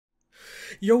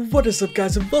Yo, what is up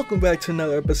guys, and welcome back to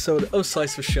another episode of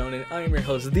Slice of Shonen. I am your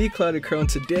host, The Clouded Crow, and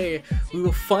today we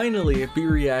will finally be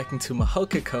reacting to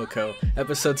Mahoka Koko,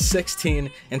 episodes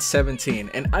 16 and 17.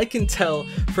 And I can tell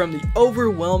from the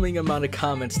overwhelming amount of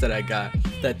comments that I got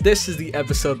that this is the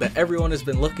episode that everyone has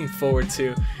been looking forward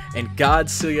to, and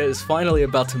TATSUYA is finally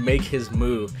about to make his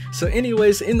move. So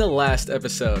anyways, in the last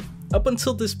episode, up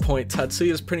until this point,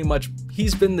 TATSUYA is pretty much,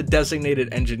 he's been the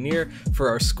designated engineer for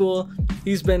our school.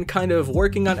 He's been kind of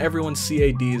working on everyone's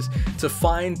CADs to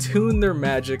fine-tune their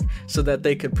magic so that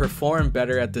they could perform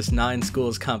better at this 9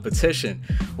 schools competition.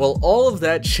 Well, all of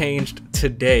that changed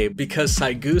today because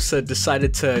Saigusa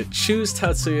decided to choose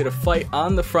TATSUYA to fight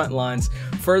on the front lines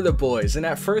for the boys. And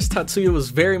at first, TATSUYA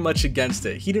was very much against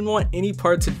it. He didn't want any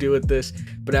part to do with this,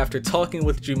 but after talking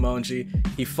with Jumonji,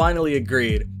 he finally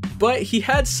agreed. But he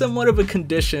had somewhat of a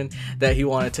condition that he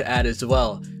wanted to add as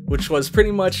well, which was pretty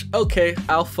much, okay,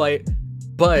 I'll fight,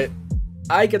 but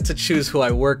I get to choose who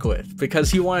I work with,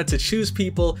 because he wanted to choose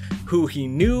people who he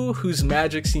knew, whose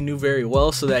magics he knew very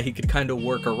well, so that he could kind of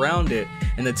work around it.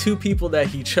 And the 2 people that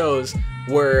he chose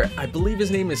were, I believe his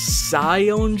name is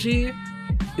Saionji?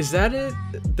 Is that it?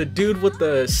 The dude with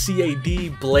the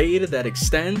CAD blade that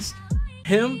extends?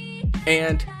 Him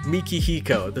and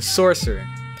Mikihiko, the sorcerer.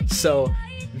 So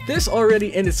this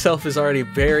already in itself is already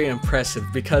very impressive,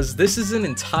 because this is an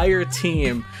entire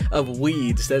team of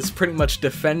weeds that's pretty much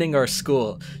defending our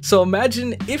school. So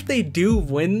imagine if they do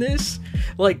win this,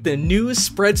 like the news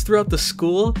spreads throughout the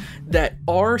school that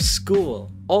our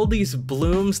school, all these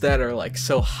blooms that are like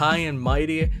so high and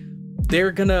mighty,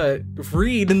 they're gonna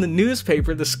read in the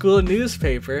newspaper, the school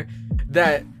newspaper,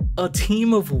 that a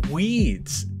team of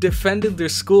weeds defended their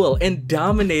school and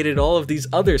dominated all of these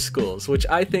other schools, which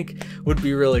I think would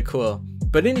be really cool.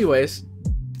 But anyways,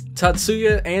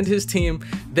 TATSUYA and his team,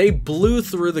 they blew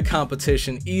through the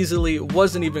competition easily,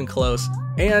 wasn't even close.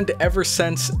 And ever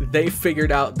since they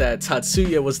figured out that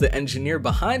TATSUYA was the engineer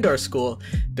behind our school,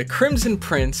 the Crimson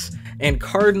Prince and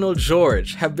Cardinal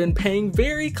George have been paying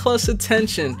very close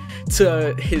attention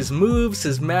to his moves,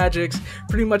 his magics,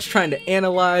 pretty much trying to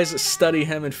analyze, study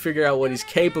him, and figure out what he's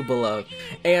capable of.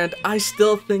 And I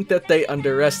still think that they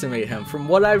underestimate him. From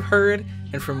what I've heard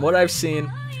and from what I've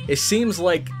seen, it seems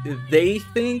like they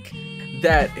think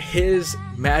that his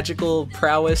magical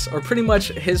prowess, or pretty much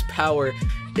his power,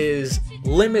 is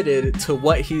limited to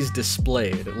what he's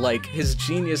displayed. Like, his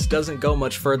genius doesn't go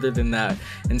much further than that,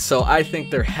 and so I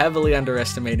think they're heavily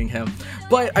underestimating him.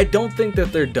 But I don't think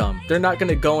that they're dumb. They're not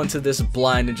gonna go into this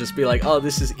blind and just be like, oh,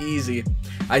 this is easy.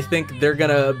 I think they're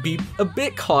gonna be a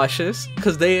bit cautious,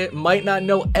 because they might not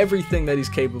know everything that he's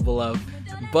capable of,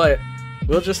 but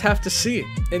we'll just have to see.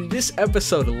 In this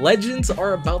episode, legends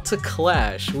are about to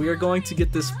clash. We are going to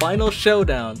get this final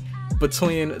showdown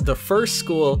between the first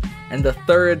school and the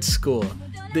third school.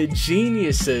 The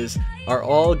geniuses are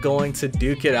all going to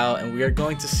duke it out, and we are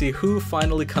going to see who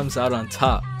finally comes out on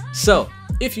top. So,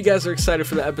 if you guys are excited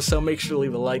for the episode, make sure to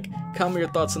leave a like, comment your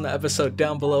thoughts on the episode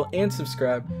down below, and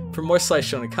subscribe for more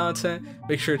Slice Shonen content.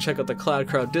 Make sure to check out the Cloud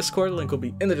Crowd Discord, link will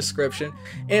be in the description,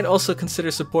 and also consider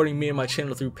supporting me and my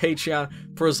channel through Patreon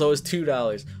for as low as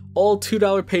 $2. All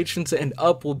 $2 patrons and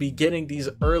up will be getting these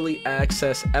early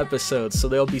access episodes, so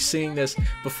they'll be seeing this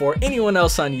before anyone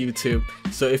else on YouTube.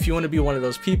 So if you want to be one of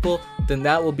those people, then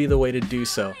that will be the way to do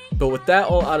so. But with that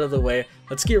all out of the way,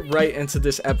 let's get right into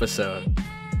this episode.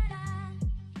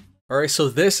 Alright, so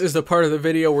this is the part of the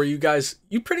video where you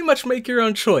pretty much make your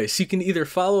own choice. You can either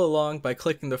follow along by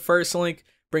clicking the first link,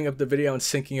 bring up the video and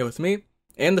syncing it with me,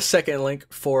 and the second link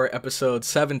for episode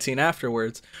 17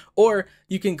 afterwards, or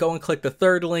you can go and click the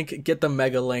third link, get the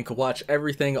mega link, watch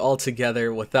everything all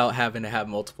together without having to have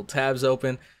multiple tabs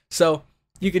open. So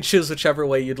you can choose whichever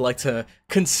way you'd like to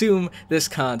consume this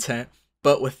content.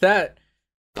 But with that,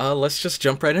 let's just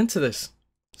jump right into this.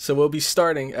 So we'll be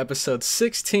starting episode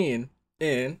 16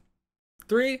 in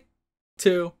 3,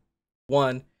 2,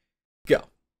 1, go.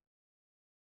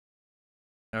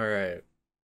 Alright.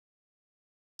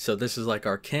 So this is like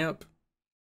our camp.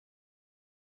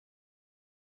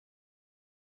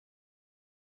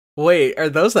 Wait, are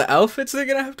those the outfits they're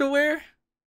gonna have to wear?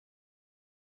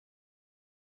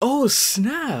 Oh,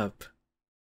 snap.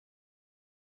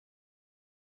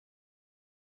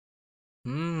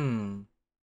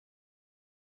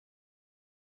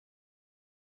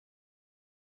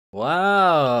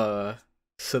 Wow.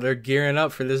 So they're gearing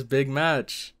up for this big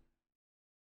match.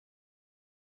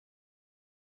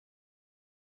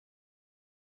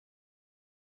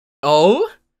 Oh?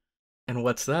 And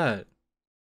what's that?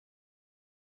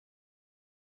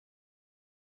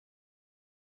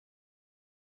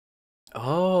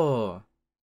 Oh.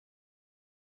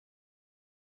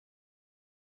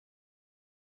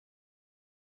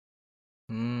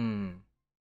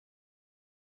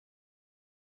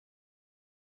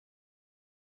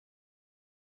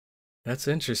 That's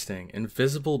interesting.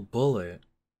 Invisible bullet.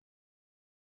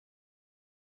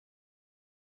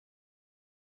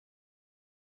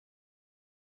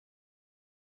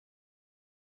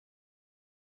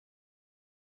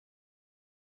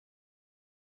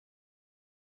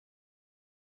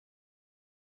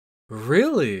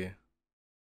 Really?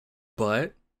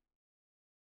 But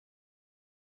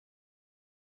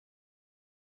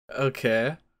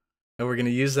okay. And we're gonna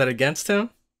use that against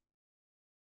him?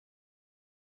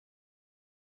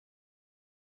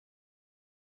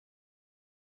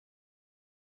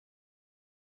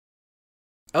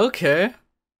 Okay.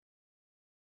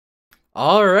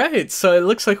 Alright, so it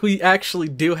looks like we actually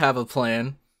do have a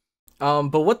plan.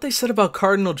 But what they said about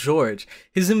Cardinal George,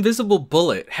 his invisible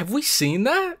bullet, have we seen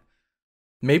that?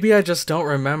 Maybe I just don't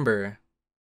remember.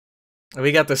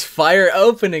 We got this fire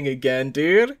opening again,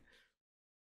 dude.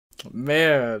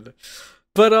 Man.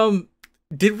 But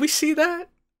did we see that?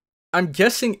 I'm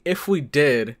guessing if we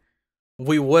did,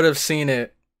 we would have seen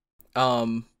it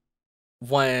um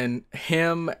when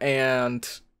him and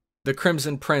the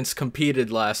Crimson Prince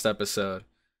competed last episode.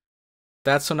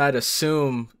 That's when I'd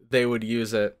assume they would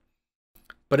use it.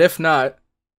 But if not,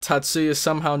 Tatsuya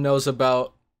somehow knows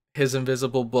about his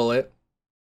invisible bullet,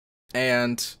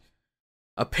 and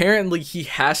apparently he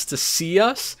has to see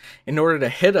us in order to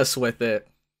hit us with it.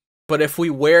 But if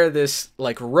we wear this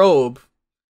like robe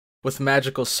with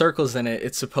magical circles in it,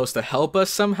 it's supposed to help us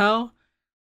somehow.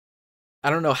 I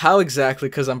don't know how exactly,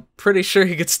 because I'm pretty sure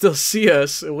he could still see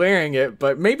us wearing it,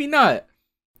 but maybe not.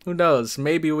 Who knows?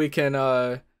 Maybe we can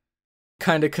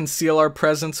kind of conceal our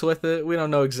presence with it. We don't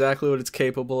know exactly what it's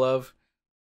capable of.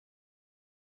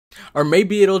 Or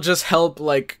maybe it'll just help,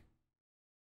 like,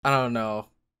 I don't know,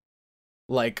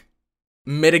 like,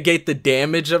 mitigate the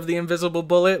damage of the invisible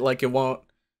bullet. Like, it won't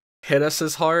hit us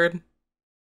as hard.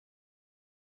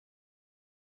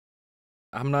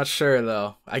 I'm not sure,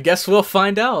 though. I guess we'll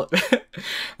find out.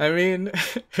 I mean,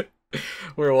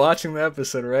 we're watching the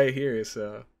episode right here,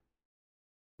 so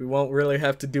we won't really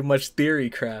have to do much theory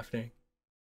crafting.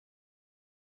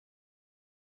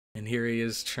 And here he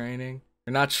is training.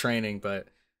 Or not training, but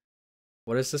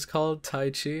what is this called? Tai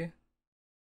Chi?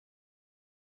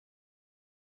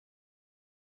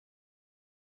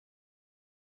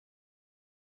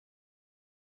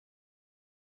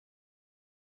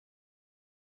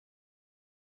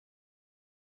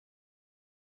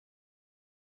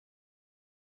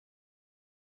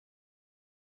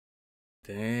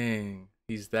 Dang,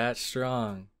 he's that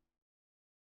strong.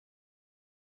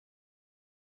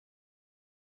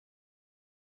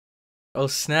 Oh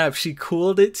snap, she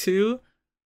cooled it too?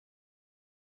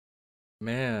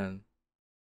 Man.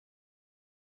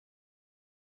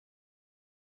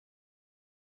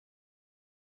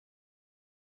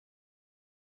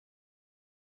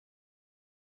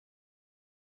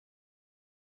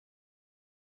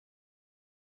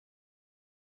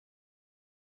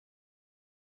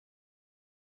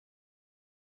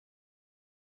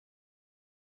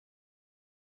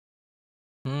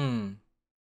 Hmm.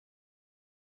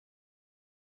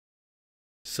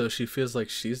 So she feels like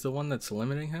she's the one that's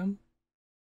limiting him?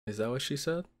 Is that what she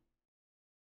said?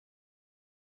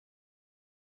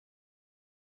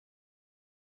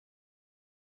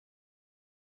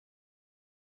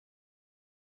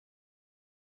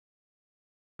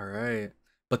 Alright.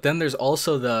 But then there's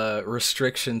also the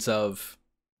restrictions of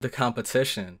the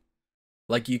competition.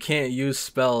 Like, you can't use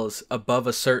spells above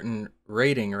a certain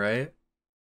rating, right?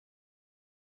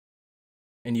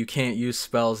 And you can't use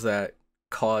spells that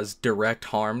cause direct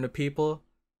harm to people.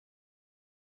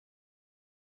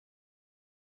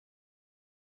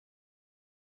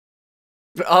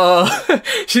 Oh,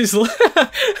 she's.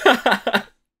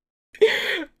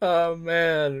 Oh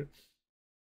man,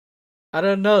 I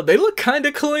don't know. They look kind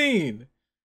of clean.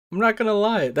 I'm not gonna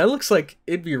lie. That looks like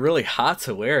it'd be really hot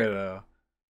to wear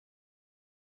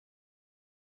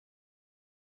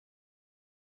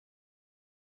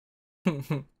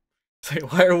though. It's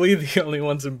like, why are we the only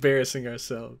ones embarrassing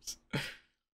ourselves?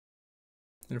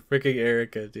 And freaking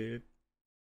Erica, dude.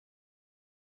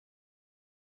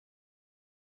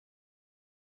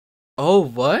 Oh,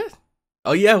 what?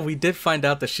 Oh yeah, we did find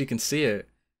out that she can see it.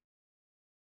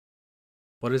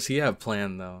 What does he have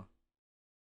planned though?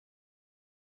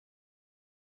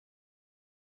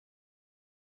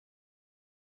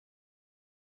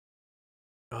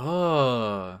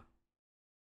 Oh.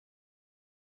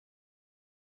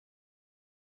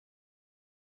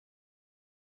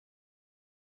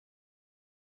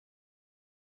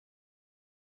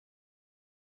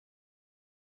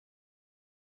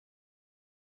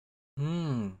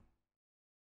 Hmm.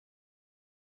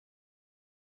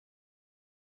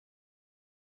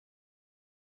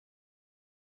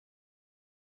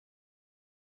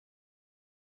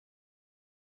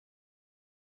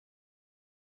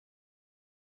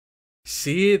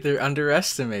 See, they're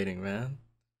underestimating, man.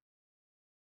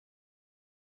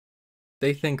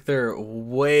 They think they're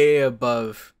way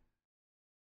above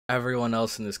everyone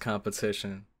else in this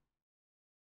competition.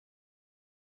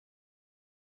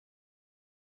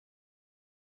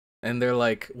 And they're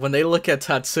like, when they look at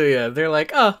Tatsuya, they're like,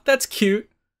 oh, that's cute.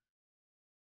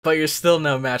 But you're still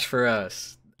no match for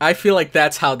us. I feel like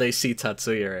that's how they see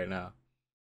Tatsuya right now.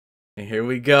 And here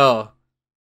we go.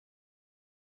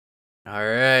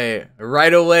 Alright,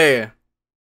 right away.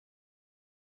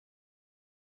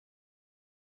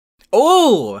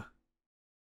 Oh!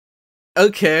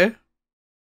 Okay.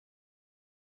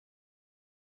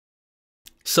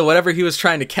 So whatever he was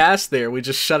trying to cast there, we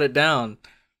just shut it down.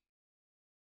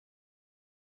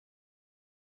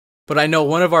 But I know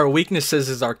one of our weaknesses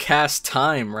is our cast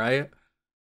time, right?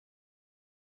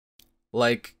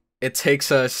 Like, it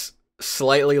takes us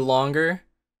slightly longer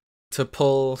to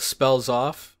pull spells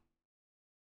off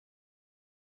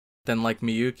than like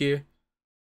Miyuki.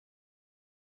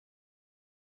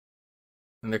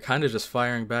 And they're kind of just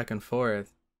firing back and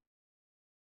forth.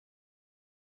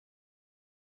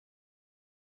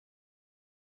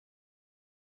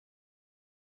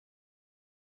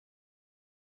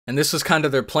 And this was kind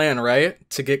of their plan, right?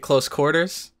 To get close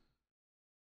quarters.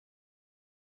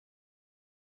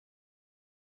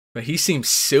 But he seems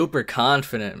super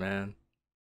confident, man.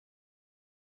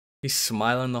 He's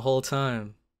smiling the whole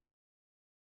time.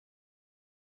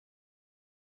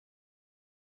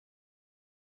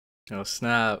 Oh,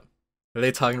 snap. Are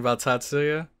they talking about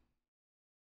Tatsuya?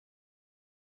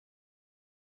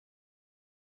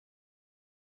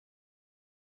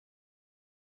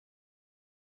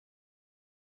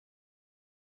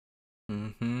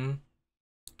 Mm-hmm.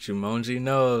 Jumonji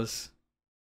knows.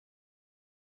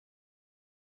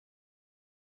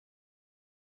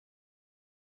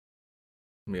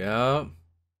 Yeah.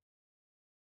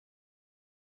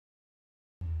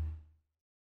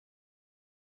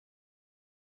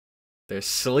 They're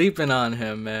sleeping on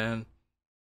him, man.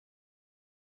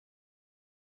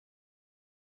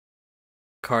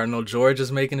 Cardinal George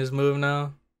is making his move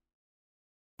now.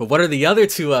 But what are the other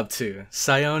two up to?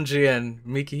 Sayonji and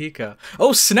Mikihiko.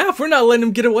 Oh, snap! We're not letting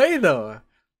him get away, though.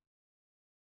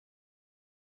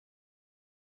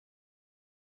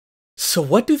 So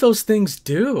what do those things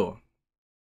do?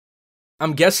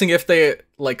 I'm guessing if they,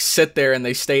 like, sit there and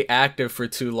they stay active for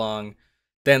too long,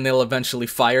 then they'll eventually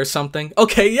fire something.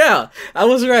 Okay, yeah! I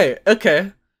was right.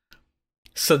 Okay.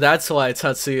 So that's why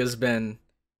Tatsuya's been,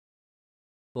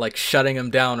 like, shutting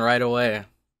him down right away.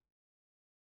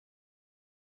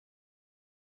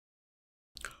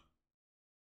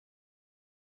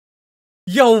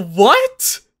 Yo,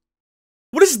 what?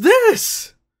 What is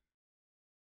this?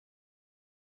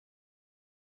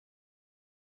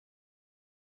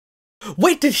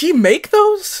 Wait, did he make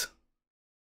those?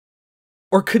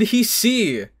 Or could he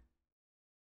see?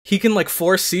 He can, like,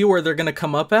 foresee where they're gonna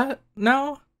come up at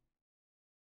now?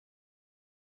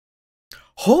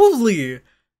 Holy!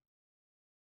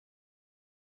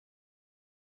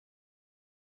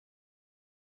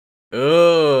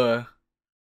 Ugh.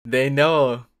 They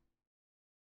know.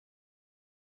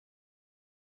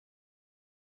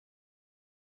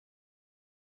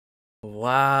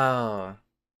 Wow.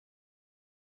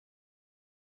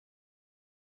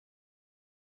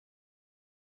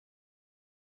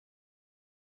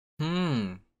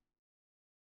 Hmm.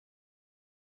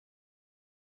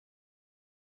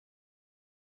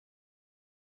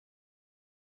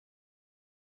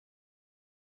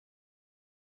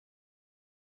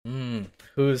 Hmm.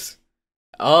 Who's...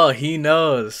 Oh, he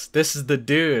knows. This is the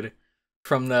dude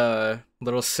from the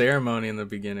little ceremony in the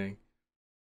beginning.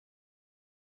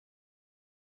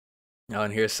 Oh,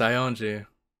 and here's Sayonji.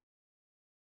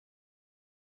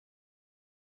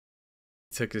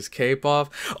 Took his cape off.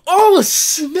 Oh,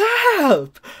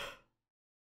 snap!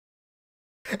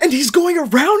 And he's going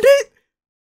around it?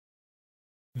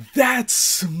 That's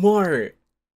smart.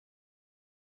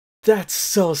 That's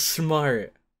so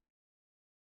smart.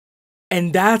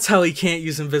 And that's how he can't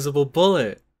use Invisible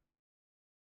Bullet.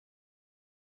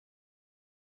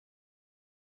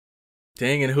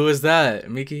 Dang, and who is that?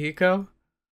 Mikihiko?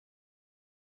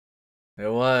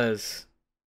 It was.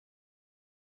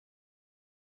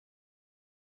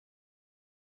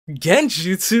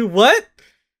 Genjutsu? What?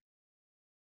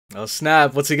 Oh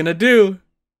snap, what's he gonna do?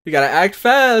 You gotta act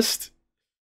fast.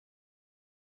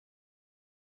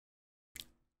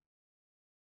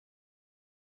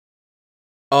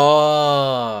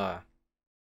 Oh,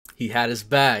 he had his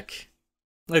back.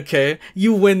 Okay,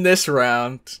 you win this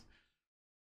round.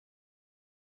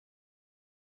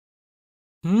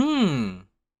 Hmm.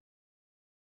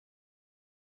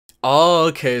 Oh,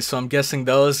 okay, so I'm guessing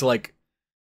those like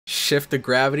shift the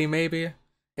gravity maybe?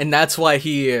 And that's why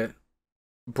he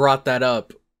brought that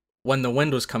up when the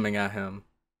wind was coming at him.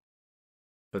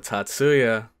 The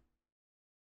Tatsuya.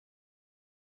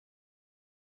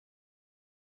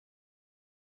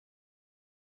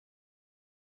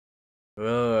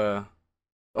 Ugh.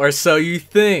 Or so you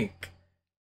think.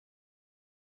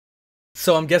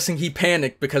 So I'm guessing he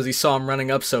panicked because he saw him running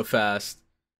up so fast.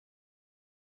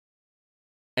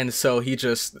 And so he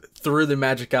just threw the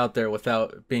magic out there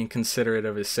without being considerate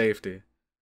of his safety.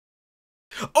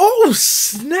 Oh,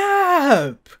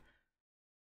 snap!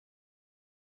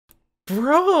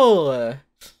 Bro!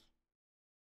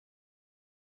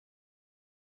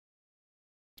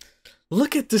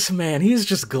 Look at this man. He is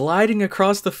just gliding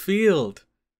across the field.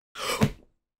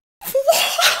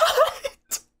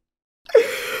 What?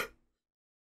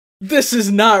 This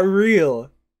is not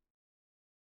real.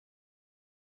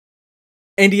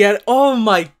 And yet, oh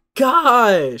my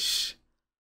gosh.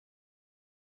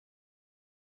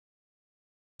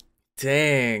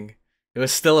 Dang. It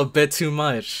was still a bit too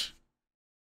much.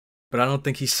 But I don't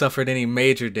think he suffered any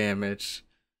major damage.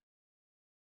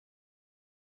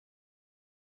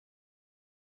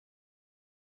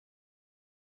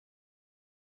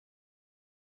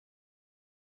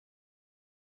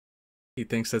 He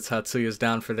thinks that Tatsuya's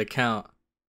down for the count.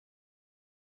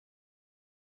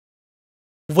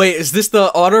 Wait, is this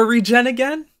the auto regen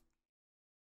again?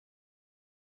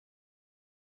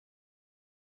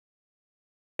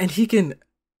 And he can...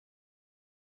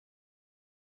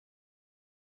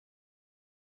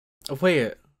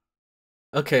 Wait.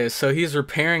 Okay, so he's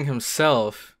repairing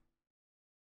himself.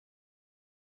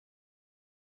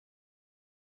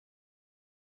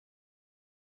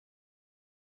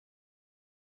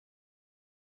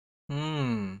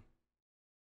 Hmm.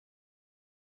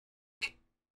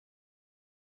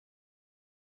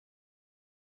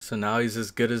 So now he's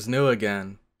as good as new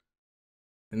again.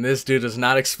 And this dude is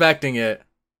not expecting it.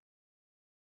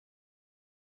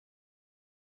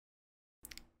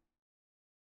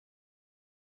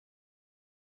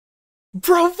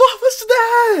 Bro, what was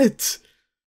that?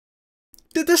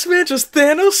 Did this man just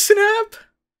Thanos snap?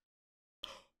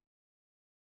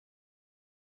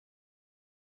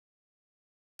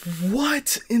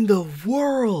 What in the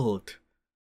world?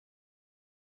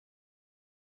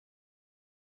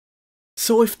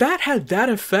 So if that had that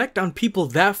effect on people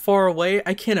that far away,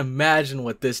 I can't imagine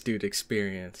what this dude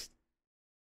experienced.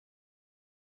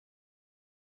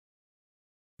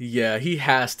 Yeah, he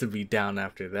has to be down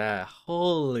after that.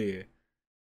 Holy.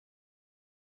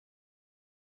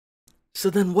 So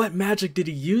then what magic did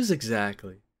he use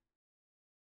exactly?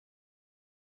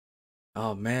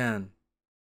 Oh man.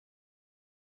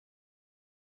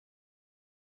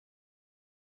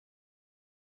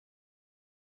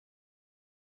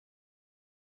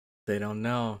 They don't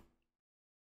know.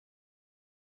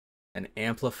 And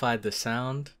amplified the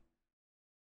sound?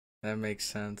 That makes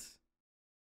sense.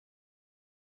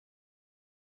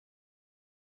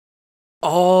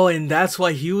 Oh, and that's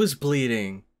why he was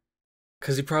bleeding.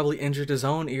 Because he probably injured his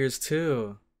own ears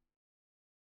too.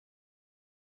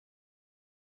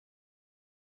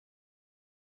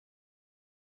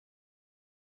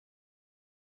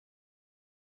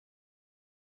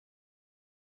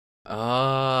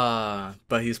 Ah,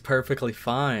 but he's perfectly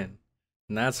fine.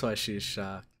 And that's why she's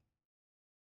shocked.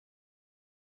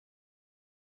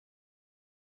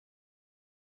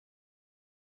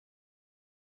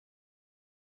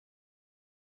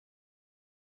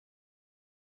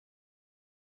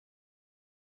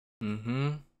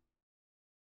 Mm-hmm.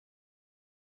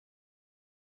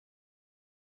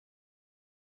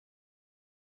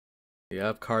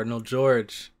 Yep, Cardinal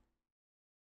George.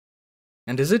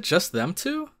 And is it just them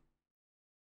two?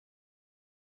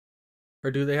 Or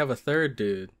do they have a third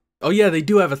dude? Oh yeah, they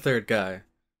do have a third guy.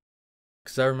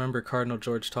 Because I remember Cardinal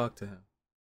George talked to him.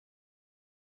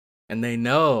 And they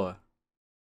know.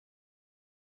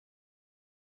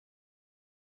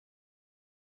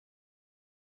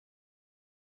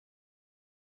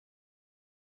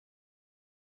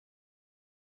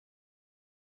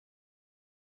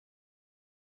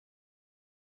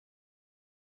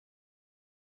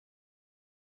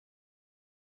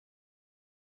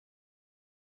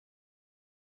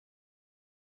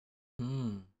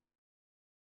 Hmm.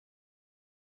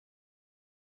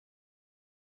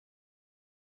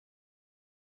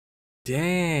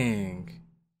 Dang.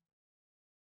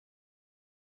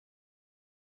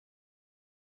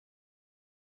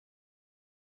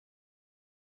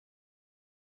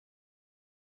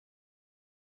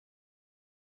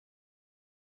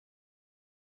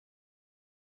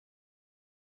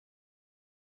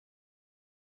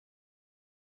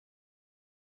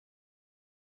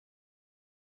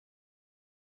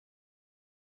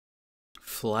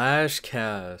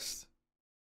 Flashcast.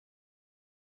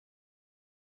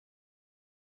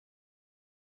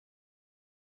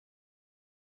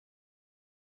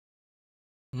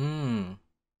 Hmm.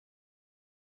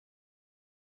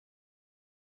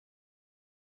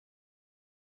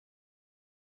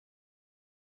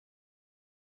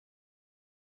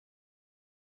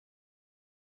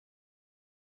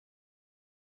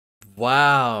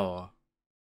 Wow.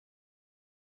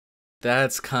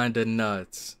 That's kinda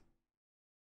nuts.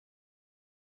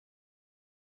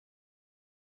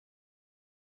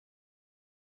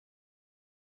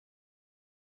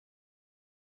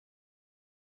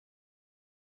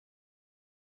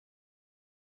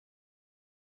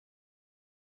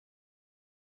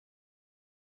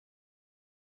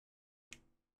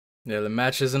 Yeah, the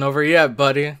match isn't over yet,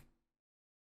 buddy.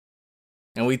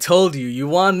 And we told you, you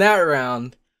won that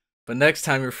round. But next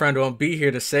time your friend won't be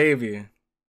here to save you.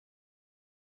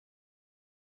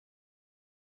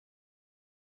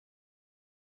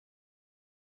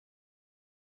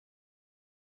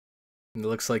 It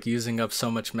looks like using up so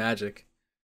much magic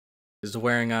is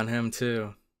wearing on him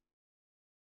too.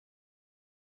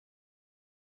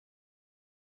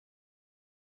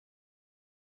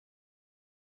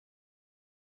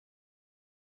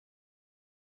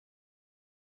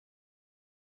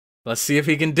 Let's see if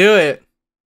he can do it.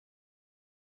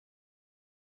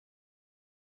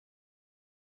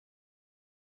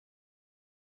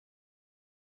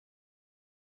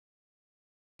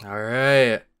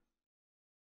 Alright.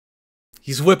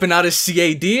 He's whipping out his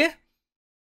CAD.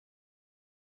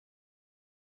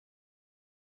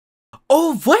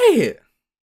 Oh, wait!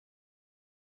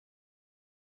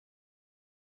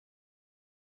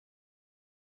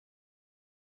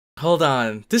 Hold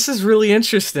on. This is really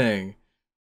interesting.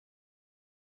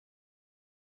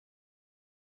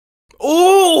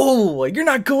 Oh, you're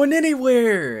not going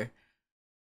anywhere.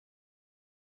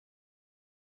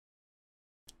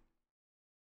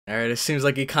 Alright, it seems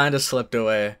like he kind of slipped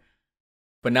away.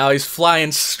 But now he's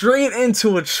flying straight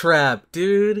into a trap,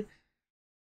 dude.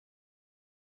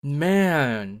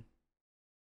 Man.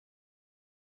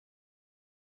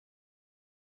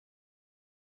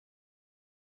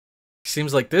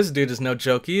 Seems like this dude is no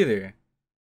joke either.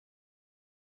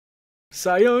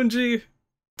 Sayonji!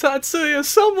 Tatsuya,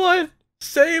 someone!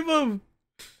 Save him!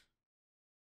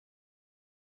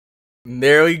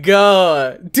 There we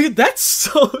go! Dude, that's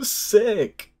so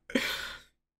sick!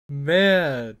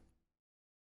 Man.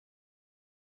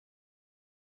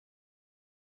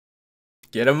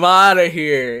 Get him out of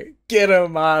here! Get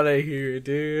him out of here,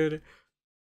 dude.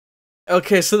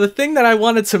 Okay, so the thing that I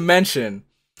wanted to mention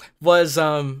was,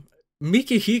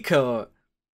 Mikihiko,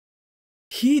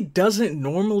 he doesn't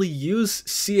normally use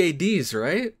CADs,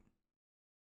 right?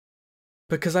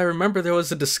 Because I remember there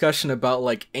was a discussion about,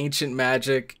 like, ancient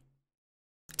magic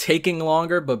taking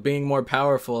longer but being more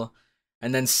powerful,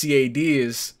 and then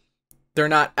CADs, they're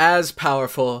not as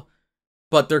powerful,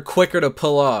 but they're quicker to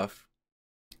pull off.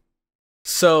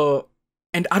 So,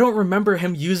 and I don't remember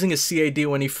him using a CAD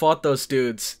when he fought those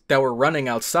dudes that were running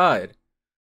outside.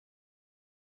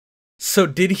 So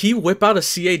did he whip out a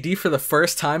CAD for the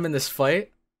first time in this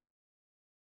fight?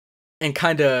 And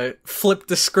kinda flip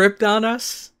the script on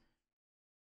us?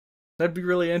 That'd be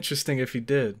really interesting if he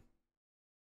did.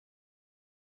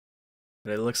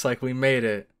 But it looks like we made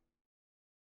it.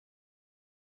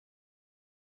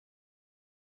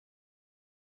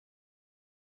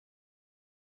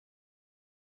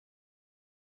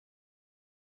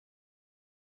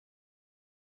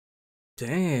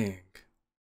 Dang.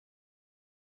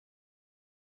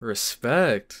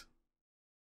 Respect.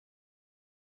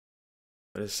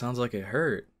 But it sounds like it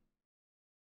hurt.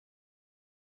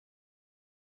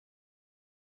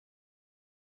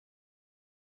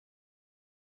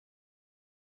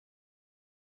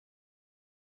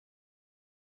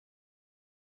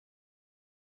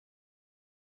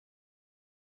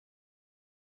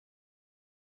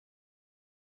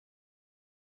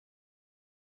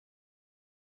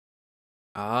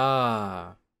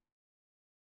 Ah.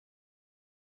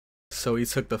 So he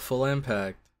took the full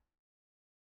impact.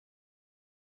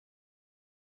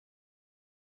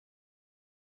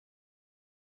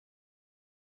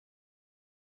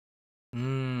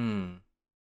 Hmm.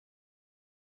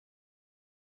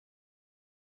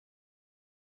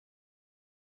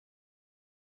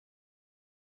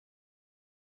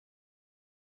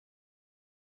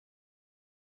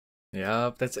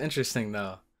 Yep, that's interesting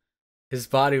though. His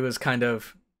body was kind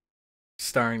of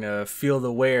starting to feel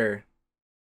the wear,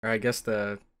 or I guess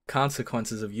the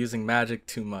consequences of using magic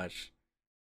too much.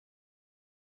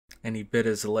 And he bit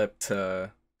his lip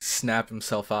to snap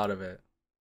himself out of it.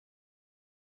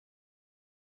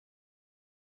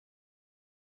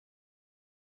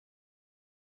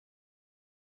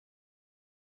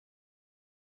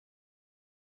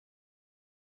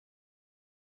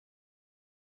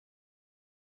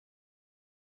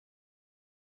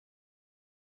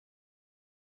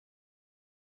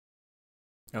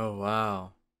 Oh,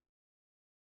 wow.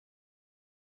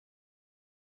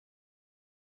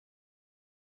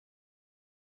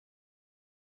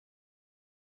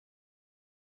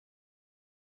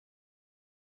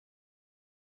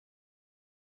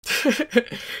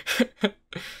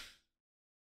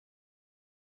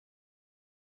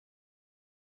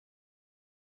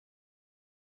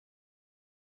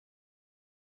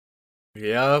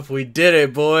 Yup, we did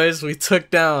it, boys. We took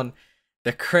down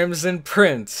the Crimson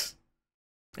Prince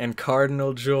and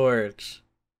Cardinal George.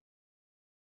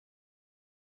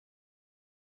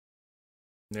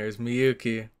 There's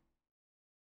Miyuki.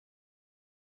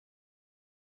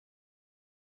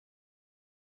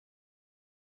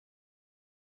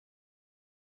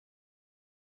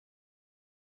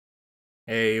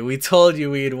 Hey, we told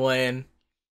you we'd win.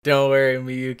 Don't worry,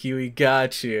 Miyuki, we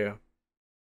got you.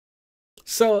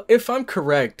 So, if I'm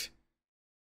correct,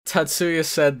 Tatsuya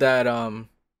said that,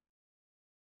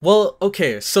 well,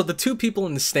 okay, so the two people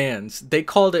in the stands, they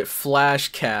called it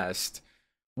Flashcast,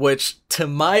 which, to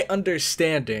my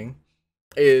understanding,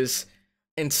 is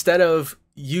instead of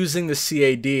using the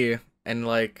CAD and,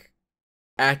 like,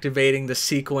 activating the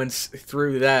sequence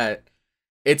through that,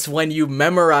 it's when you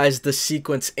memorize the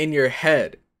sequence in your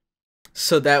head,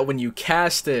 so that when you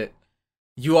cast it,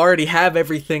 you already have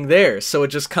everything there, so it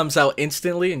just comes out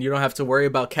instantly and you don't have to worry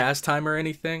about cast time or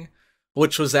anything,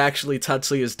 which was actually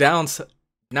Tatsuya's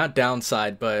not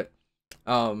downside, but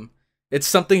it's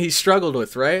something he struggled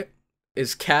with, right?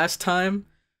 Is cast time.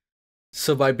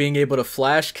 So by being able to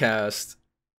flash cast,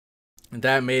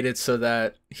 that made it so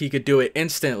that he could do it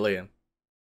instantly.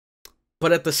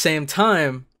 But at the same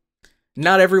time,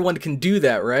 not everyone can do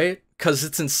that, right? Because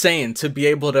it's insane to be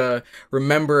able to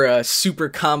remember a super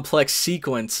complex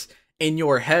sequence in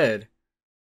your head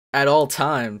at all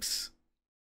times.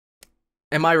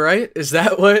 Am I right? Is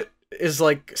that what is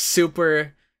like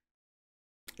super...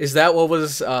 Is that what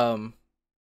was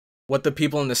what the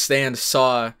people in the stand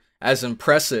saw as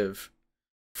impressive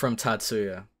from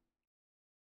Tatsuya?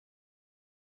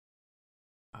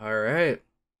 Alright.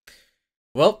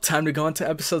 Well, time to go into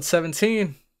episode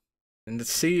 17 and to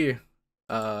see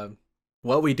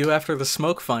what we do after the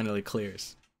smoke finally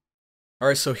clears.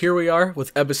 Alright, so here we are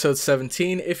with episode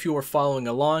 17. If you are following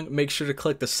along, make sure to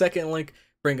click the second link,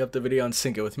 bring up the video and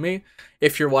sync it with me.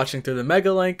 If you're watching through the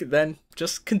mega link, then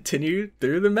just continue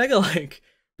through the mega link,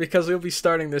 because we'll be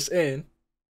starting this in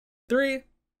 3,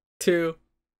 2,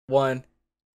 1,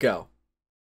 go.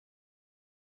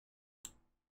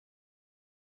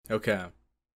 Okay.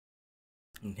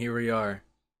 And here we are.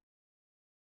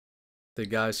 The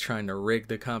guy's trying to rig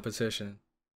the competition.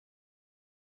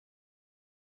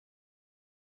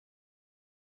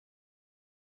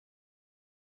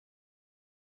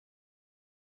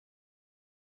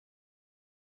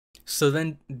 So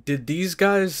then, did these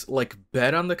guys, like,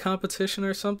 bet on the competition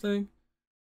or something?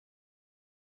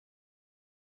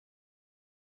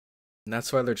 And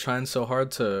that's why they're trying so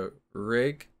hard to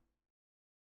rig?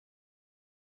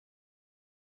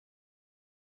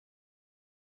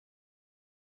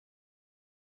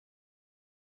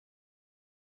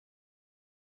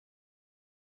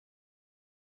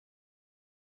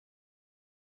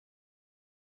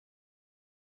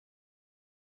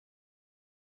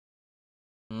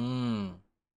 Hmm.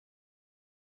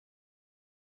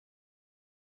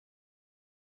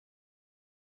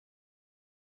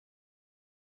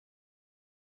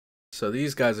 So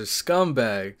these guys are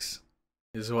scumbags,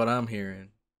 is what I'm hearing.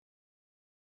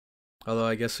 Although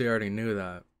I guess we already knew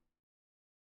that.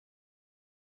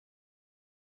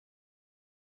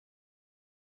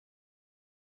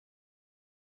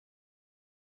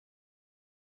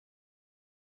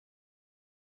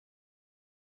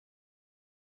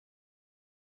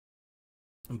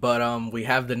 But we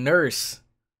have the nurse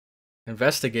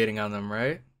investigating on them,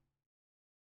 right?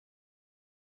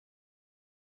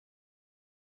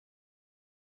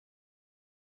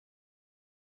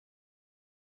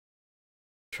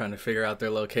 Trying to figure out their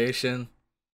location.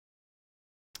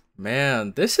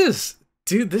 Man,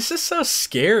 dude, this is so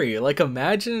scary. Like,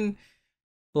 imagine,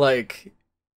 like,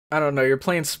 I don't know, you're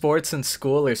playing sports in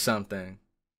school or something.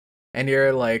 And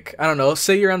you're like, I don't know,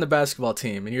 say you're on the basketball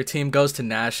team and your team goes to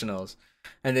nationals.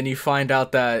 And then you find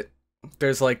out that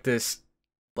there's like this,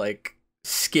 like,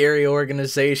 scary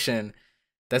organization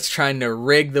that's trying to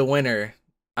rig the winner.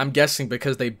 I'm guessing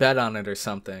because they bet on it or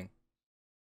something.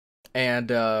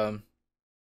 And,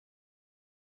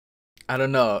 I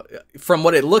don't know. From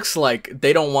what it looks like,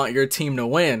 they don't want your team to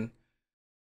win,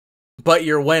 but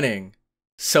you're winning.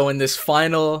 So in this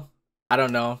final, I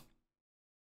don't know,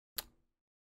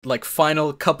 like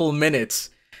final couple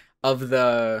minutes of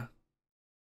the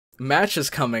match is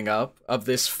coming up, of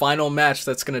this final match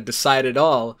that's going to decide it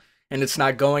all, and it's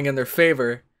not going in their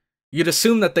favor, you'd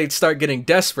assume that they'd start getting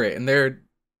desperate, and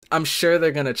I'm sure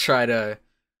they're going to try to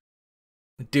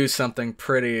do something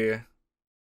pretty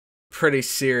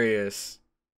serious.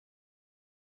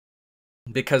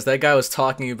 Because that guy was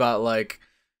talking about, like,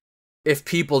 if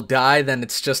people die, then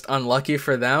it's just unlucky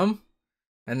for them.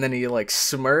 And then he, like,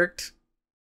 smirked.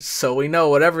 So we know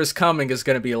whatever's coming is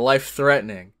going to be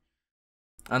life-threatening.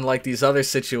 Unlike these other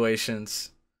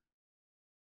situations.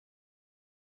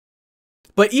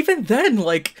 But even then,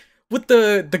 like, with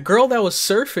the girl that was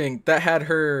surfing that had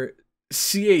her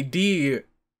CAD,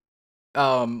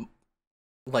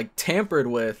 like, tampered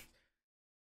with,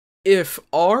 if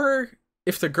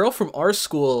the girl from our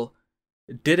school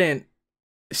didn't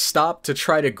stop to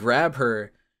try to grab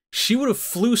her, she would have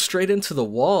flew straight into the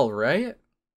wall, right?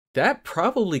 That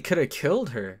probably could have killed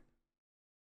her.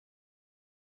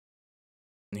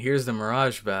 And here's the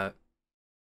Mirage Bat.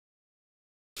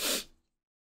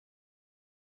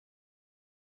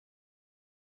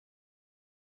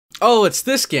 Oh, it's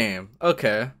this game.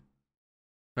 Okay.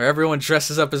 Where everyone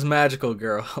dresses up as magical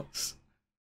girls.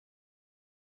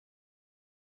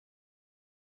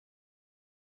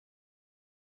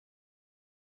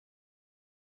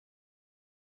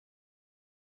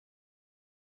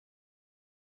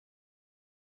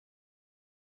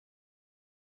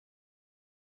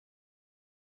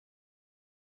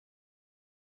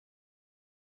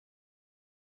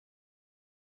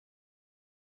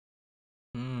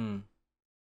 Hmm.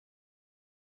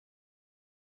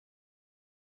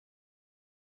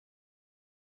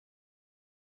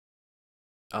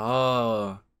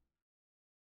 Oh.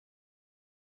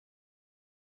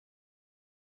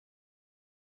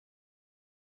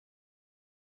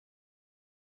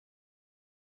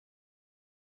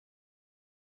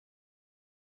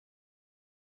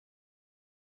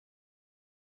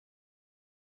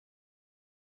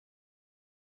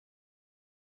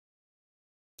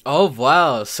 Oh,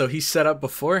 wow. So he set up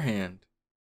beforehand.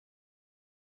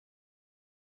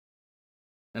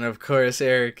 And of course,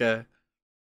 Erica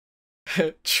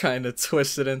trying to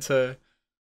twist it into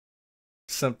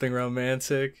something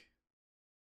romantic.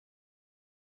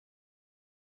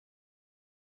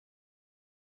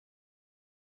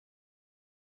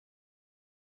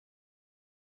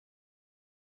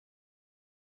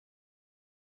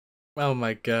 Oh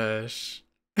my gosh.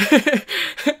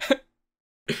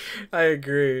 I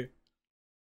agree.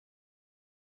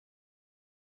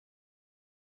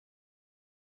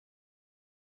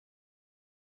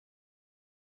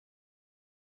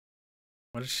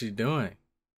 What is she doing?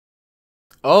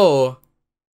 Oh,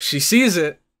 she sees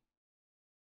it.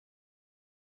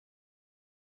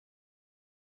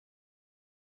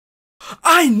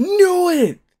 I knew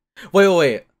it!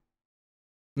 Wait.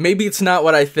 Maybe it's not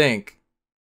what I think.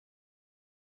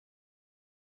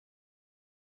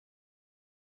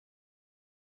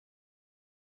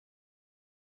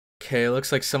 Okay,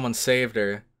 looks like someone saved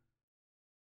her.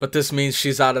 But this means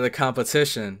she's out of the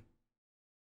competition.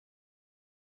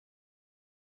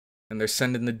 And they're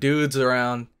sending the dudes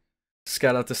around to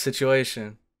scout out the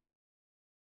situation.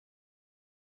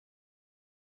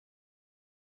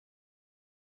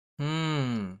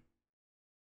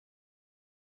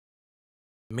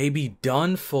 Maybe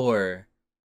done for.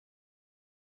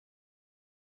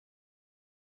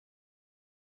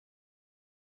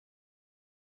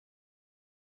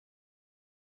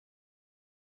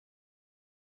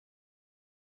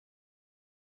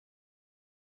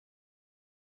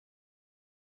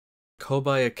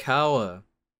 Kobayakawa.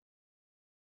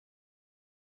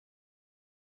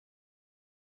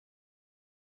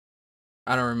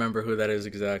 I don't remember who that is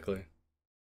exactly.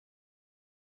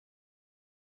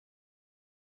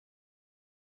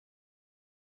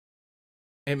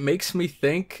 It makes me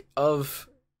think of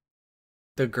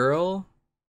the girl.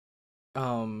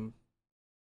 Um.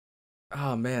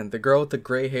 Oh man, the girl with the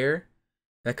gray hair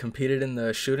that competed in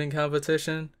the shooting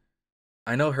competition.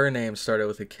 I know her name started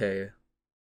with a K,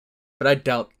 but I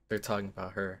doubt they're talking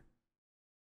about her.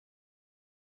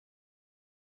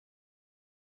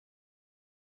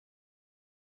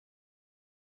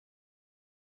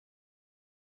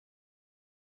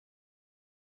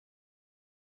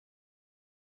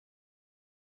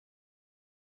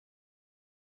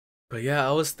 But yeah,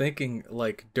 I was thinking,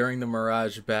 like, during the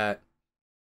Mirage Bat,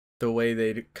 the way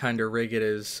they kind of rig it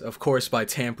is, of course, by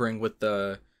tampering with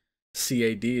the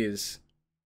CADs.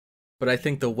 But I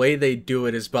think the way they do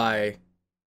it is by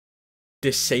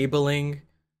disabling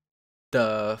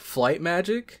the flight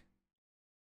magic,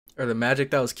 or the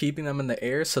magic that was keeping them in the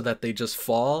air, so that they just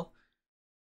fall.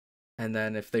 And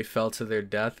then if they fell to their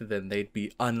death, then they'd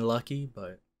be unlucky,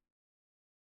 but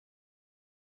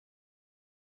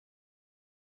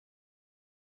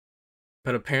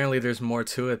But apparently there's more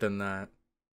to it than that.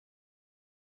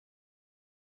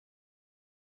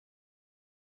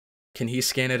 Can he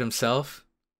scan it himself?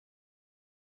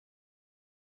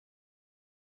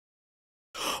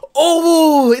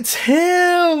 Oh, it's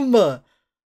him!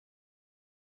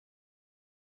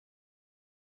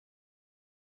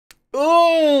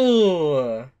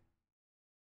 Oh!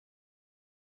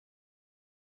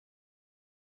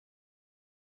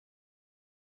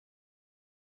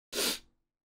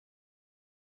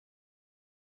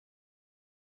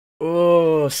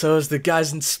 Oh, so is the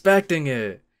guy's inspecting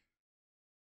it.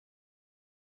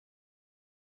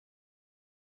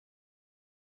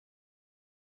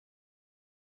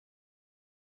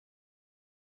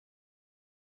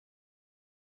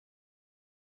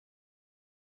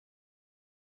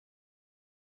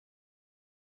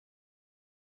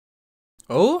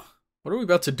 Oh? What are we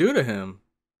about to do to him?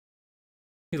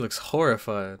 He looks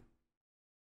horrified.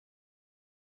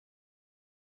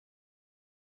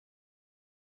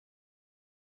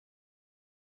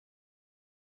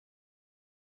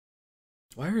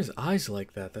 Why are his eyes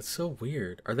like that? That's so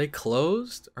weird. Are they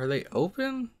closed? Are they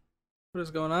open? What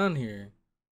is going on here?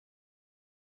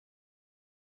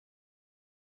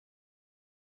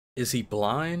 Is he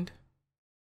blind?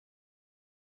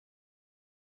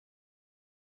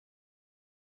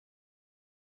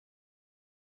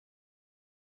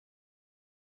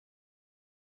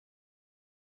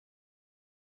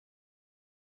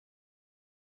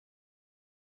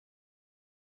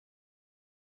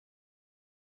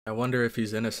 I wonder if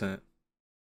he's innocent.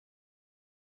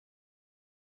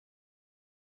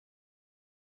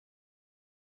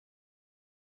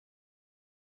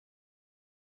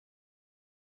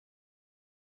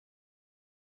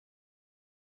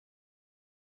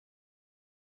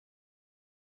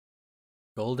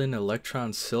 Golden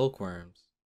electron silkworms.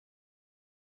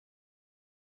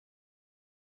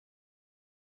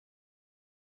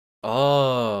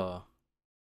 Oh.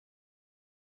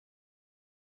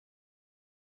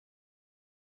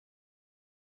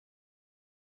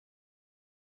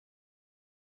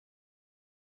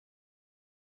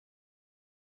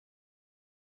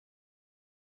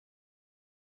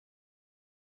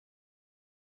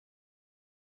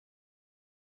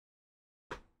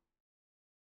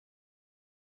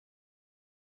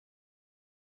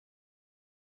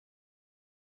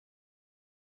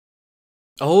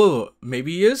 Oh,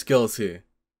 maybe he is guilty.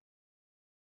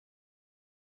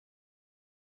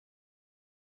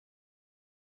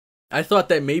 I thought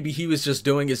that maybe he was just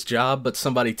doing his job, but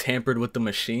somebody tampered with the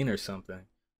machine or something.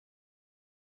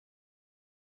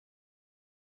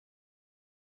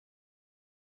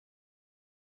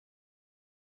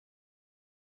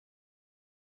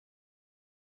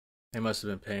 They must have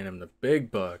been paying him the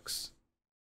big bucks.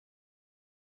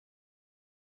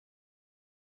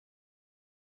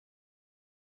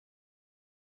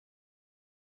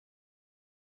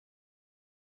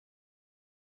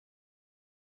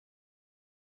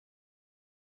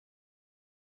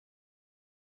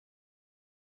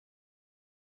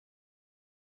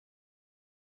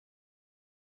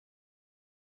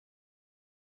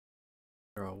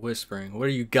 They're all whispering. What are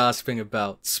you gossiping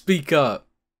about? Speak up.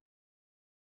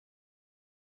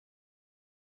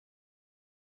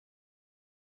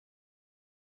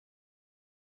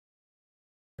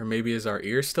 Or maybe is our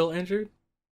ear still injured?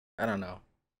 I don't know.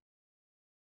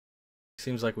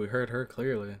 Seems like we heard her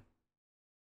clearly.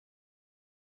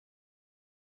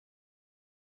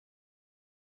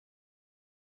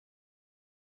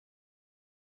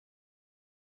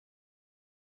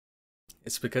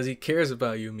 It's because he cares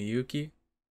about you, Miyuki.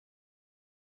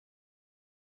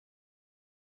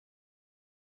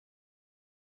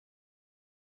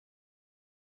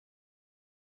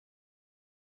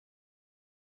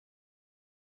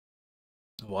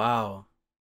 Wow.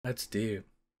 That's deep.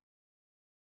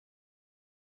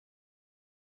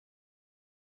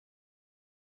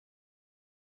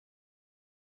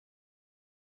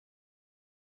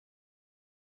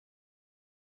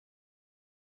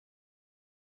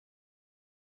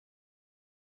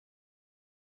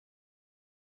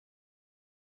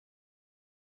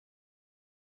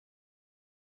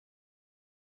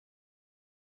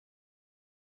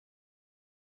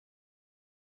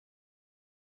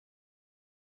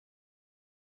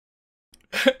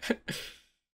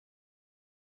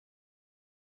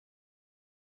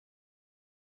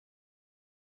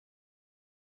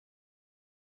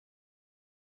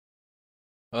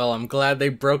 Well, I'm glad they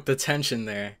broke the tension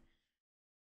there.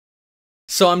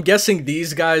 So I'm guessing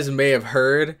these guys may have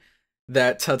heard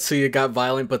that Tatsuya got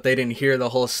violent, but they didn't hear the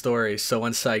whole story. So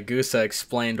when Saigusa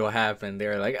explained what happened, they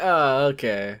were like, oh,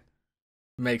 okay.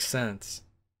 Makes sense.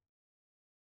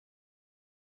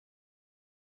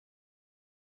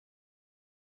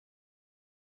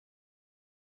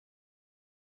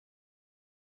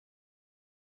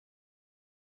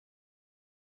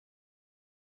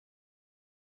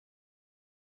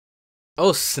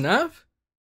 Oh, snap?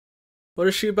 What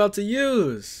is she about to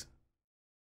use?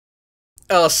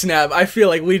 Oh, snap. I feel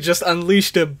like we just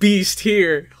unleashed a beast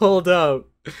here. Hold up.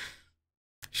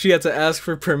 She had to ask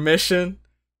for permission.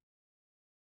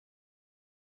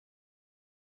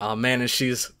 Oh, man, and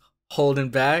she's holding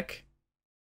back?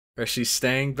 Or she's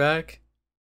staying back?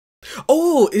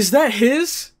 Oh, is that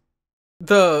his?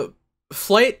 The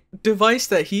flight device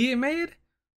that he made?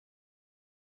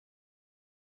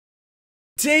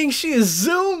 Dang, she is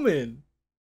zooming!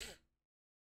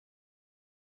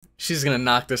 She's gonna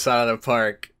knock this out of the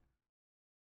park.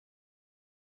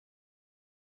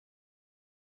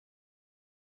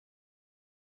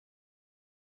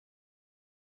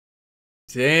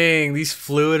 Dang, these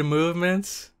fluid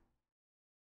movements.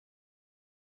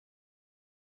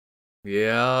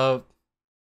 Yup.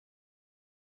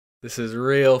 This is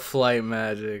real flight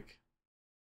magic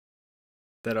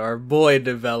that our boy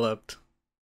developed.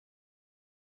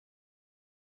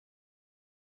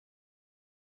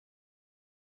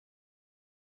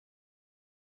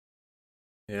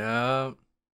 Yeah.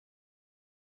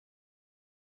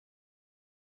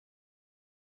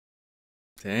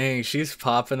 Dang, she's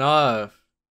popping off.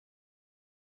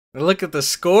 Look at the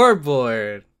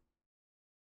scoreboard.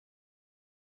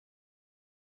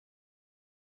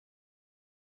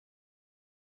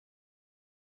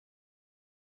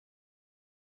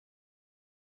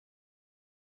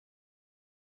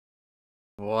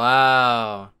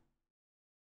 Wow.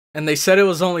 And they said it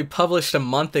was only published a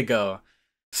month ago.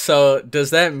 So does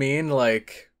that mean,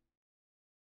 like,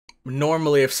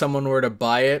 normally if someone were to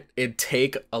buy it, it'd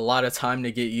take a lot of time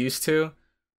to get used to?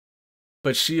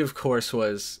 But she, of course,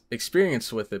 was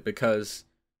experienced with it because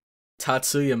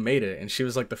Tatsuya made it, and she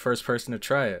was like the first person to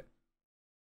try it.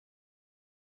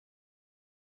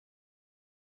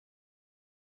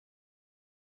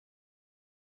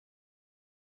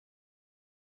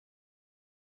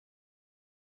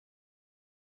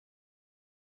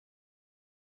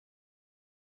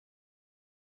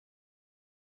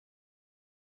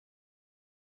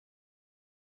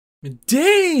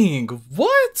 Dang!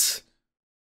 What?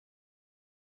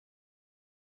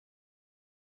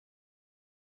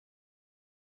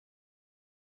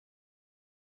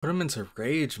 Put him into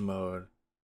rage mode.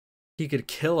 He could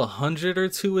kill 100 or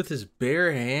two with his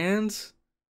bare hands?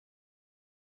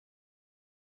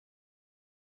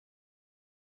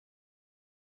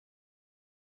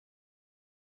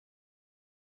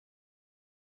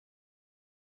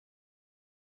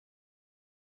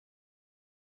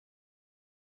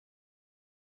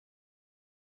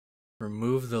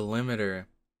 Remove the limiter.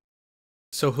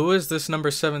 So who is this number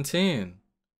 17?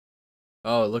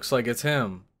 Oh, it looks like it's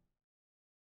him.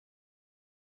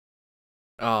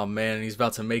 Oh man, he's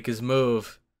about to make his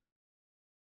move.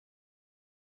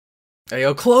 Hey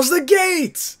yo, close the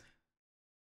gates!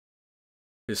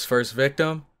 His first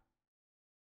victim?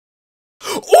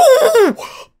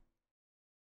 Oh!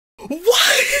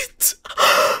 What?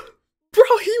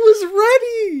 Bro, he was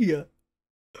ready!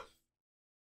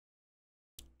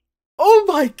 Oh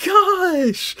my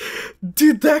gosh!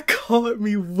 Dude, that caught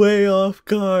me way off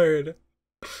guard.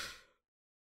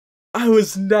 I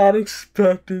was not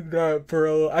expecting that,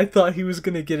 bro. I thought he was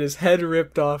gonna get his head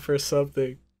ripped off or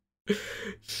something.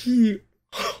 He...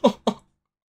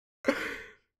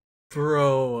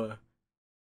 Bro.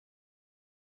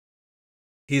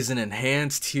 He's an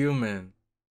enhanced human.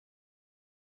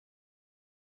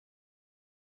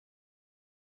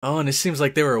 Oh, and it seems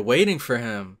like they were waiting for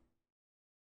him.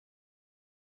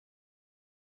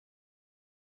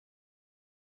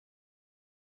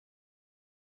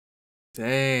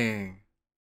 Dang.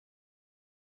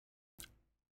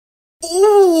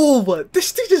 Ooh,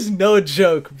 this dude is no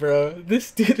joke, bro.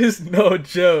 This dude is no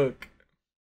joke.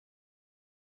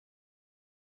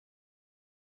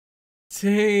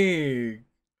 Dang.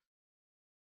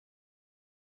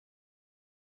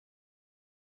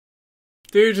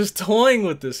 They're just toying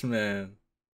with this man.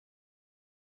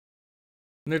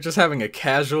 And they're just having a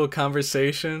casual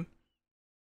conversation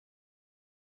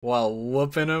while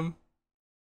whooping him.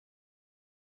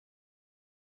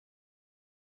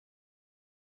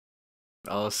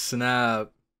 Oh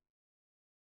snap.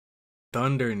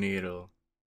 Thunder Needle.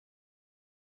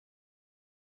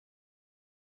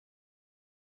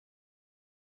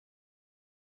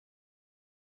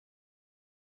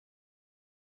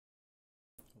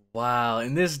 Wow,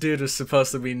 and this dude was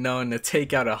supposed to be known to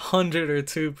take out 100 or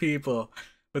two people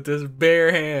with his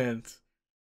bare hands.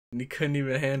 And he couldn't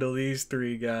even handle these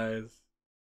three guys.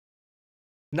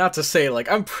 Not to say,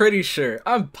 like, I'm pretty sure,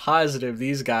 I'm positive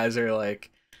these guys are,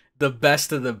 like, the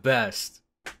best of the best.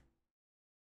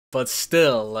 But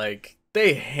still, like,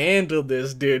 They handled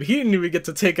this dude. He didn't even get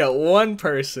to take out one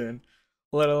person,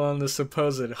 let alone the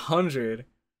supposed 100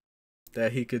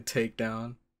 that he could take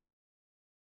down.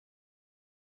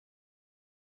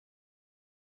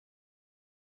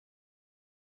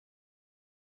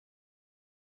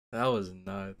 That was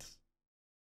nuts.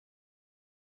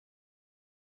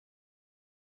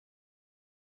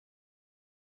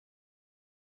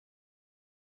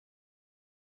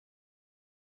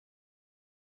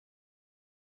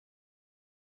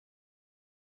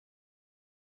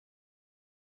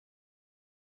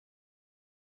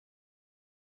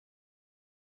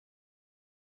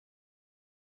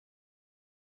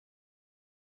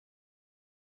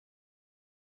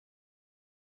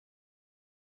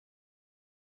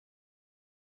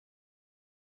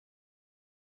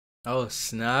 Oh,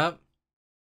 snap.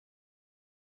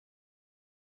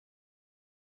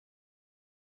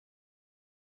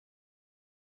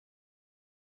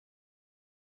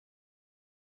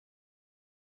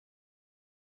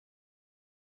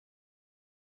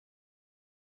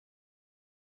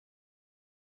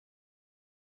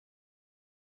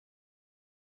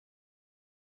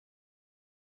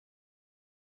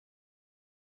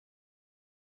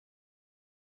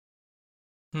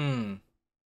 Hmm.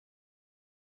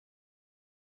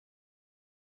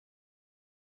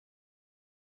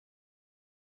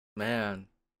 Man.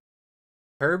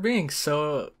 Her being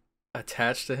so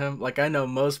attached to him, like I know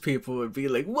most people would be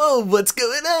like, "Whoa, what's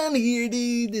going on here,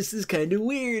 dude? This is kind of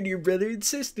weird, your brother and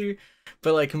sister."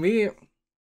 But like me,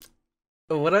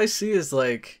 what I see is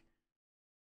like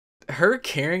her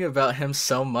caring about him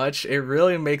so much, it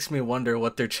really makes me wonder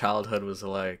what their childhood was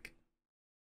like.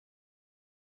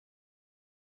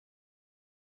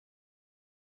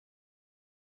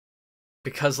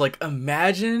 Because like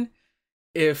imagine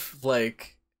if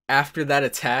like after that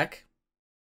attack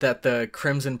that the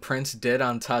Crimson Prince did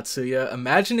on Tatsuya,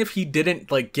 imagine if he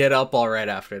didn't like get up all right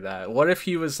after that. What if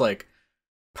he was like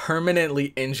permanently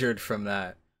injured from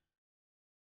that?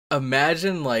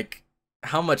 Imagine like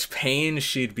how much pain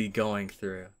she'd be going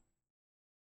through.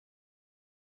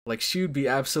 Like she would be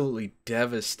absolutely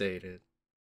devastated.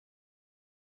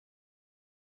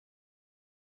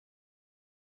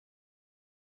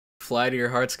 Fly to your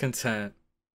heart's content.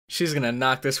 She's gonna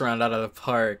knock this round out of the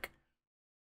park.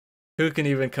 Who can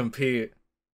even compete?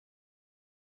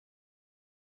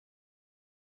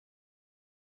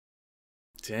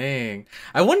 Dang.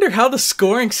 I wonder how the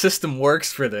scoring system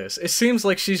works for this. It seems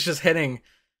like she's just hitting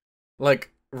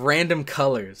like random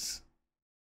colors.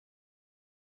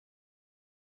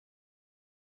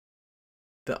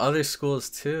 The other schools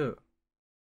too.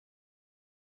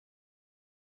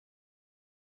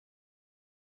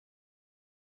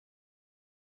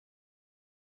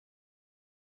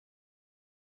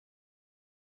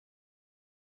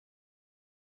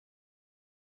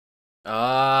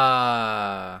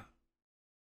 Ah.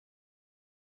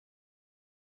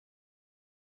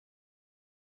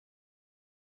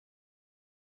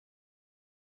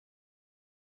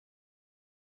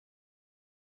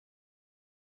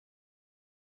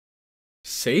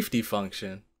 Safety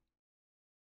function.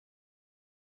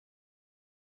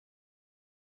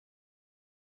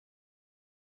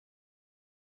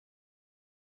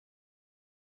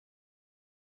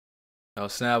 Oh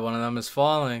snap, one of them is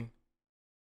falling.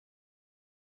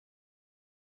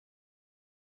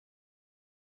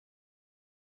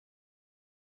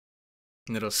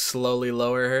 And it'll slowly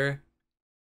lower her.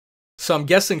 So I'm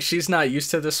guessing she's not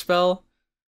used to the spell.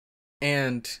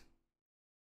 And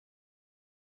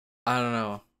I don't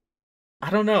know. I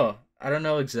don't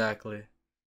know exactly.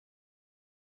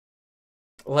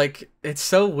 Like, it's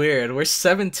so weird. We're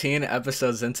 17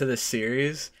 episodes into the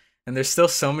series, and there's still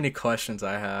so many questions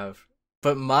I have.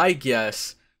 But my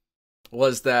guess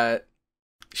was that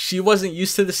she wasn't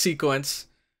used to the sequence,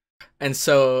 and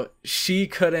so she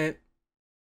couldn't,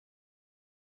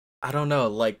 I don't know,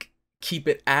 like, keep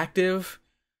it active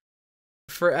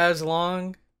for as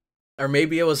long. Or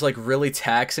maybe it was, like, really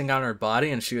taxing on her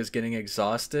body and she was getting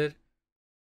exhausted.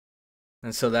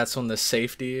 And so that's when the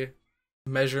safety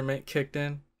measurement kicked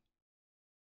in.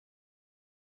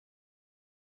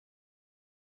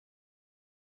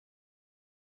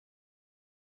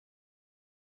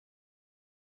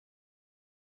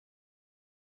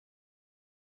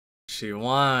 She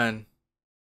won.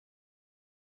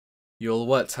 You'll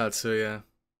what, Tatsuya?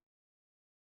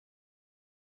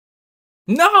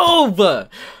 No!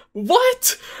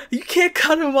 What? You can't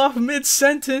cut him off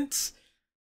mid-sentence.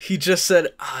 He just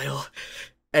said, I'll...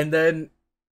 And then...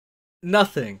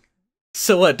 nothing.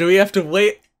 So what, do we have to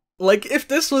wait Like, if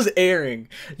this was airing,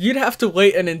 you'd have to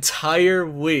wait an entire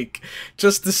week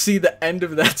just to see the end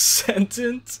of that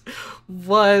sentence.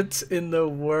 What in the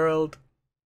world?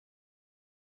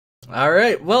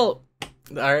 Alright, well,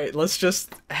 alright, let's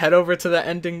just head over to the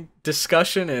ending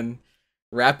discussion and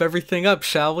wrap everything up,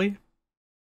 shall we?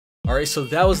 Alright, so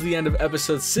that was the end of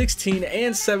episode 16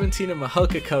 and 17 of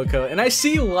Mahoka Coco, and I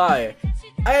see why.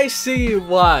 I see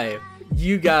why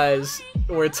you guys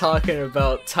were talking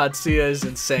about Tatsuya is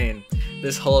insane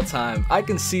this whole time. I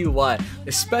can see why,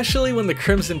 especially when the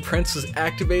Crimson Prince was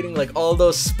activating like all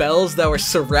those spells that were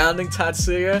surrounding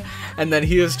Tatsuya, and then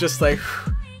he was just like,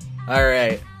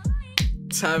 alright,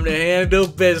 time to handle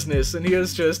business, and he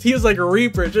was like a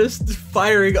Reaper, just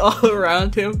firing all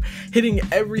around him, hitting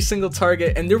every single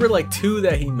target, and there were like 2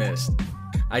 that he missed.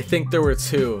 I think there were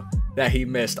 2 that he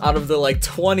missed out of the like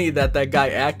 20 that guy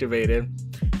activated.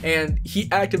 And he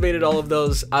activated all of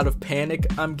those out of panic,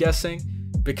 I'm guessing,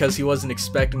 because he wasn't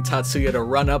expecting Tatsuya to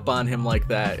run up on him like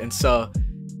that. And so,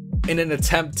 in an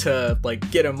attempt to like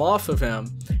get him off of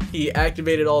him, he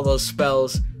activated all those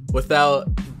spells without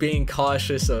being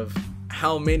cautious of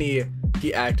how many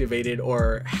he activated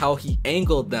or how he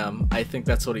angled them. I think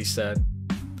that's what he said.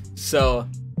 So,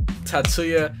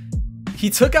 Tatsuya, he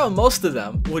took out most of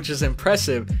them, which is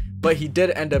impressive, but he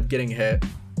did end up getting hit.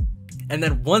 And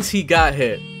then once he got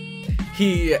hit,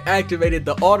 he activated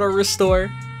the auto restore,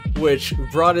 which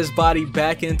brought his body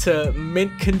back into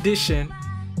mint condition.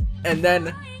 And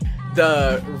then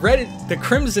the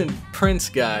Crimson Prince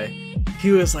guy,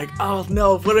 he was like, oh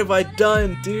no, what have I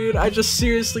done, dude? I just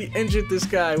seriously injured this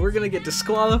guy. We're gonna get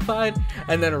disqualified.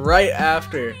 And then right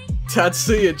after,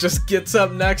 Tatsuya just gets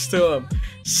up next to him,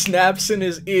 snaps in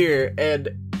his ear, and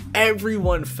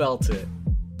everyone felt it.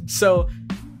 So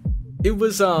it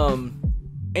was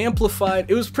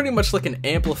amplified. It was pretty much like an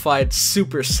amplified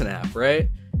super snap, right?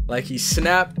 Like he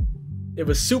snapped, it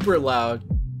was super loud,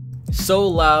 so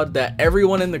loud that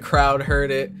everyone in the crowd heard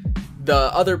it, the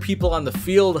other people on the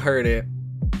field heard it,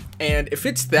 and if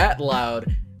it's that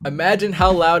loud, imagine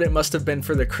how loud it must have been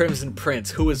for the Crimson Prince,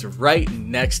 who was right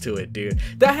next to it, dude.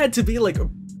 That had to be like,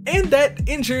 and that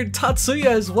injured Tatsuya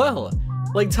as well.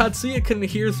 Like Tatsuya couldn't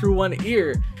hear through one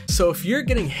ear. So if you're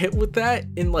getting hit with that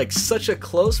in like such a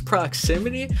close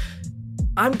proximity,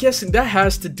 I'm guessing that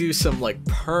has to do some like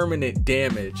permanent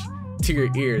damage to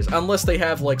your ears, unless they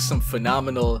have like some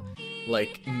phenomenal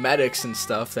like medics and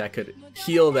stuff that could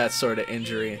heal that sort of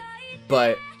injury.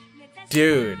 But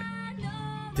dude,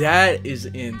 that is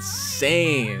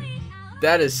insane.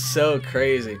 That is so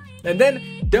crazy. And then,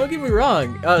 don't get me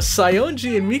wrong,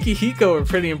 Sayonji and Mikihiko were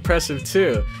pretty impressive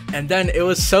too. And then it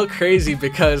was so crazy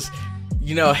because,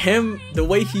 you know, him, the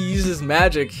way he uses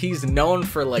magic, he's known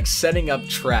for like setting up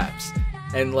traps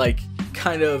and like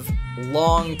kind of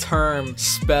long-term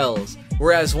spells.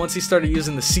 Whereas once he started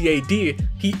using the CAD,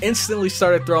 he instantly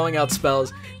started throwing out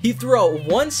spells. He threw out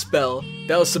one spell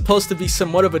that was supposed to be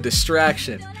somewhat of a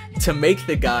distraction to make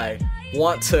the guy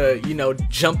want to, you know,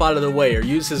 jump out of the way or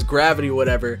use his gravity,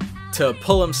 whatever, to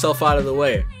pull himself out of the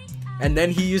way. And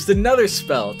then he used another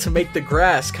spell to make the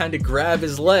grass kind of grab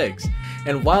his legs.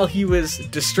 And while he was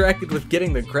distracted with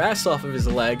getting the grass off of his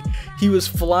leg, he was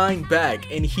flying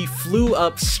back and he flew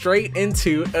up straight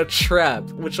into a trap,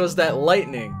 which was that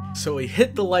lightning. So he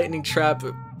hit the lightning trap,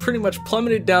 pretty much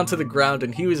plummeted down to the ground,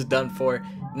 and he was done for.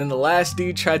 And then the last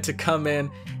dude tried to come in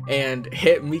and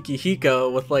hit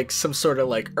Mikihiko with like some sort of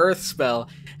like earth spell.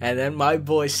 And then my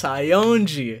boy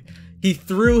Sayonji, he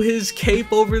threw his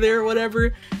cape over there or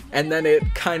whatever, and then it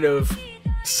kind of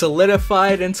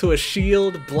solidified into a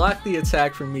shield, blocked the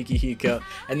attack from Mikihiko,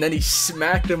 and then he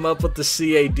smacked him up with the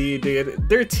CAD, dude.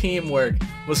 Their teamwork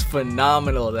was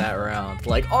phenomenal that round.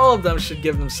 Like, all of them should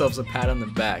give themselves a pat on the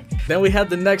back. Then we had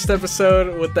the next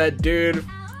episode with that dude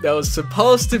that was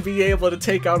supposed to be able to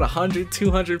take out 100,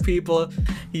 200 people.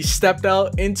 He stepped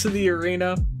out into the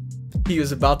arena. He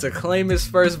was about to claim his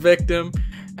first victim,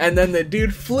 and then the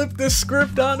dude flipped the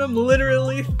script on him,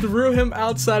 literally threw him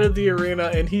outside of the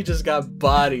arena, and he just got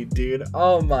bodied, dude.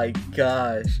 Oh my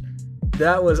gosh.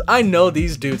 That was, I know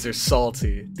these dudes are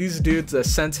salty. These dudes that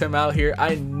sent him out here,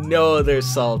 I know they're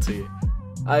salty.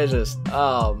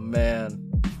 Oh man,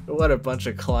 what a bunch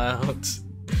of clowns.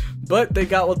 But they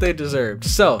got what they deserved.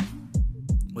 So,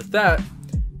 with that,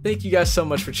 thank you guys so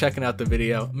much for checking out the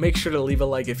video. Make sure to leave a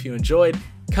like if you enjoyed,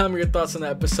 comment your thoughts on the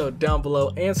episode down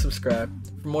below, and subscribe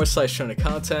for more Slice Shonen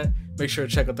content. Make sure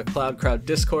to check out the Cloud Crowd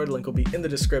Discord, link will be in the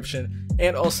description,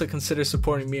 and also consider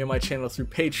supporting me and my channel through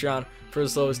Patreon for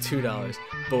as low as $2.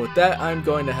 But with that, I'm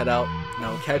going to head out, and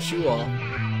I will catch you all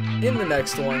in the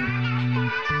next one.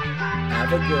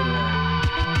 Have a good one.